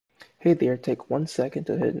Hey there, take 1 second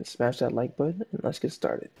to hit and smash that like button and let's get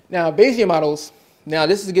started. Now, Bayesian models, now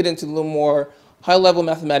this is getting into a little more high-level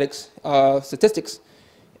mathematics, statistics,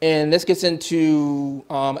 and this gets into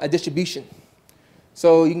a distribution.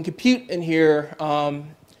 So you can compute in here,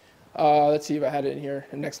 let's see if I had it in here,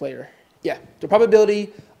 the next layer. Yeah, the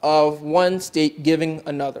probability of one state giving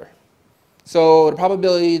another. So the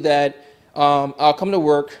probability that I'll come to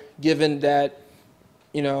work given that,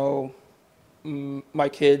 you know, my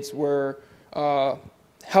kids were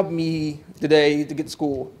helping me today to get to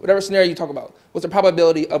school, whatever scenario you talk about. What's the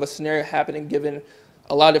probability of a scenario happening given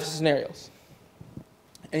a lot of different scenarios?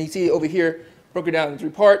 And you see over here, broken down in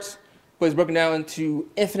 3 parts, but it's broken down into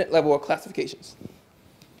infinite level of classifications.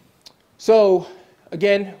 So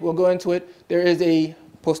again, we'll go into it. There is a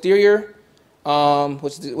posterior,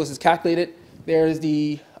 which is calculated. There is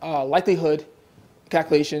the likelihood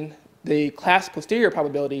calculation, the class posterior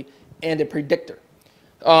probability, and a predictor.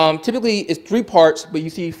 Typically, it's 3 parts, but you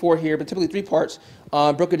see 4 here, but typically 3 parts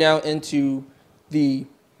broken down into the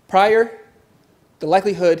prior, the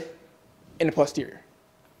likelihood, and the posterior.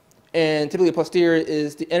 And typically, the posterior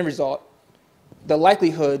is the end result. The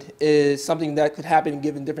likelihood is something that could happen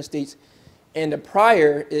given different states. And the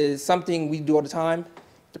prior is something we do all the time.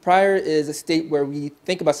 The prior is a state where we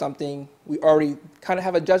think about something we already kind of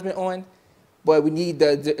have a judgment on, but we need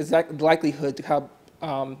the exact likelihood to help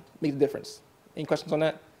make the difference. Any questions on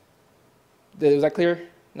that? Was that clear?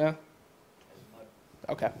 No?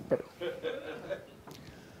 Okay, perfect.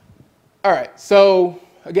 All right, so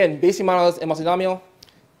again, Bayesian models and multinomial.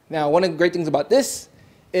 Now, one of the great things about this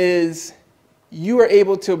is you are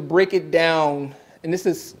able to break it down, and this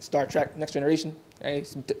is Star Trek, Next Generation. Right?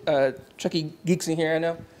 Some Trekkie geeks in here, I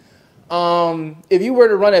know. If you were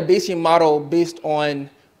to run a Bayesian model based on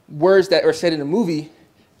words that are said in a movie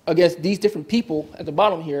against these different people at the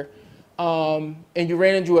bottom here, and you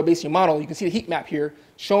ran into a Bayesian model, you can see the heat map here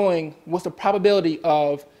showing what's the probability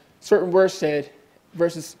of certain words said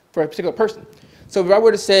versus for a particular person. So if I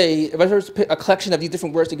were to say, if I were to put a collection of these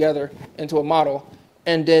different words together into a model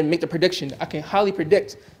and then make the prediction, I can highly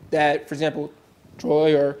predict that, for example,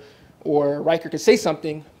 Troy or Riker could say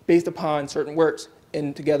something based upon certain words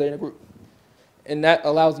together in a group. And that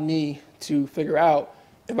allows me to figure out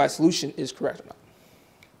if my solution is correct or not.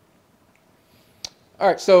 All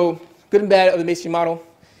right, so good and bad of the Bayesian model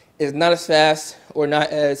is not as fast or not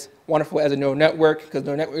as wonderful as a neural network because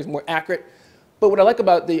neural network is more accurate. But what I like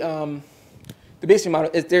about the Bayesian model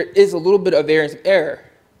is there is a little bit of variance of error,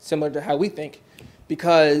 similar to how we think,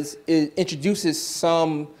 because it introduces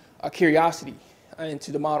some curiosity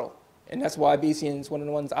into the model. And that's why Bayesian is one of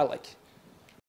the ones I like.